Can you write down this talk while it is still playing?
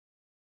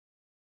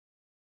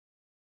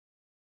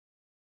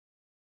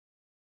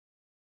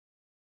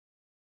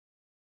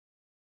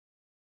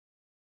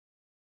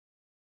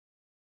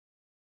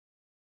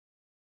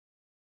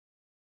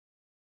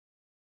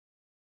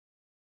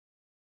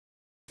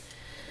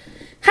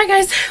Hi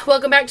guys,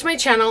 welcome back to my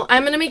channel.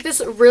 I'm going to make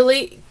this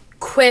really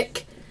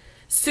quick,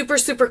 super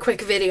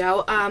quick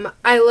video.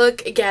 I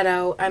look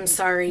ghetto, I'm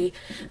sorry.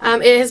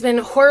 It has been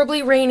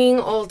horribly raining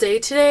all day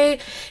today,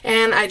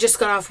 and I just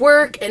got off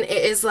work, and it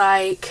is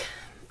like,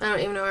 I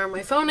don't even know where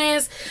my phone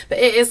is, but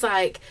it is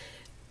like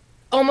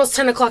almost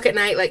 10 o'clock at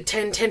night, like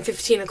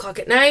 10:15 o'clock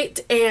at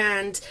night,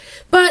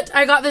 but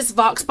I got this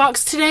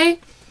VoxBox today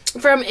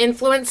from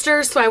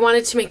Influenster, so I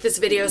wanted to make this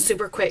video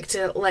super quick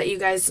to let you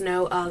guys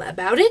know all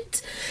about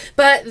it.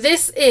 But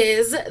this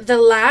is the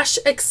Lash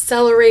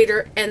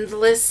Accelerator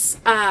Endless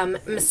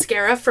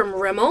Mascara from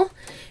Rimmel,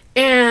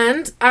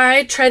 and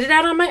I tried it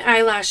out on my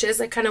eyelashes.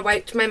 I kind of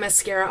wiped my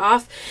mascara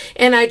off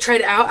and I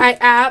tried it out. I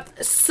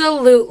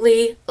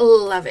absolutely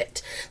love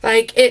it.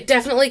 Like, it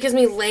definitely gives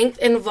me length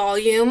and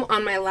volume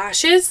on my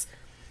lashes,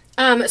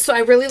 so I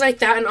really like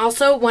that. And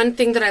also, one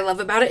thing that I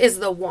love about it is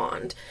the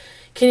wand.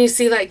 Can you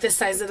see like the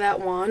size of that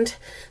wand?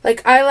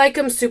 Like, I like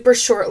them super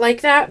short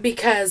like that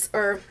because,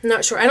 or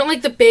not short, I don't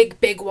like the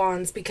big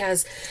wands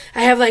because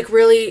I have like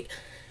really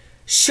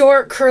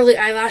short curly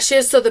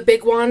eyelashes, so the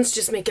big wands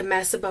just make a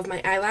mess above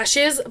my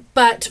eyelashes.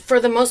 But for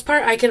the most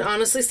part, I can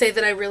honestly say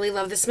that I really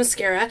love this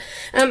mascara.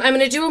 I'm going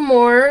to do a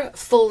more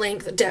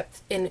full-length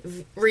depth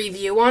in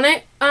review on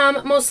it,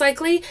 most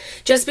likely,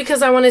 just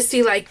because I want to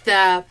see like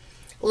the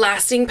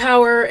lasting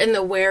power and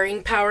the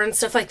wearing power and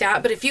stuff like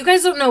that. But if you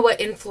guys don't know what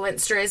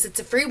Influenster is, it's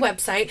a free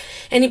website.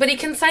 Anybody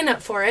can sign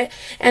up for it.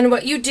 And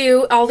what you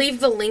do, I'll leave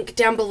the link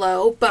down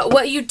below, but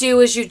what you do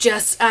is you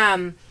just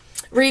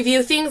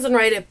review things and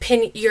write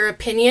your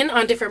opinion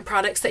on different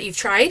products that you've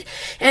tried.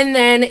 And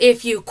then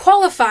if you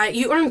qualify,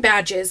 you earn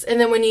badges. And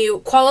then when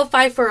you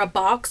qualify for a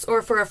box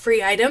or for a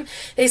free item,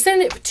 they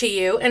send it to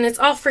you, and it's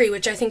all free,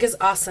 which I think is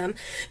awesome.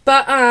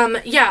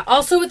 But yeah,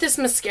 also with this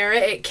mascara,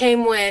 it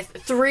came with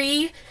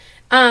 3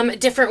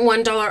 different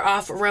 $1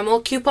 off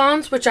Rimmel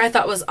coupons, which I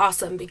thought was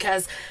awesome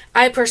because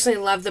I personally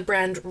love the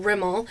brand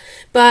Rimmel.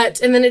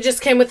 And then it just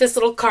came with this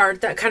little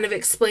card that kind of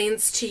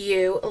explains to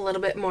you a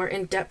little bit more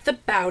in depth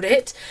about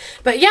it.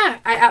 But yeah,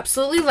 I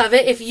absolutely love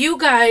it. If you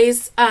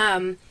guys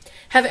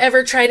have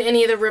ever tried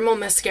any of the Rimmel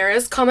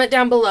mascaras, comment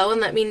down below and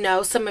let me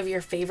know some of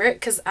your favorite,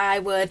 because I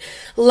would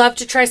love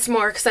to try some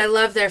more, because I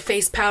love their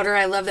face powder,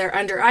 I love their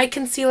under eye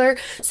concealer.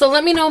 So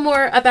let me know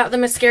more about the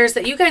mascaras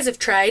that you guys have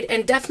tried,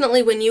 and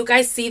definitely when you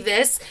guys see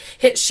this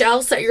hit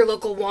shelves at your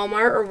local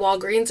Walmart or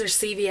Walgreens or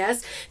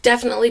CVS,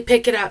 definitely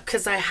pick it up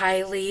because I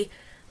highly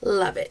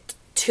love it.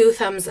 2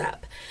 thumbs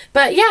up.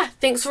 But yeah,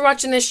 thanks for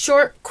watching this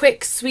short,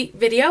 quick, sweet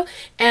video,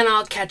 and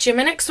I'll catch you in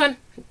my next one.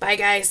 Bye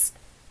guys.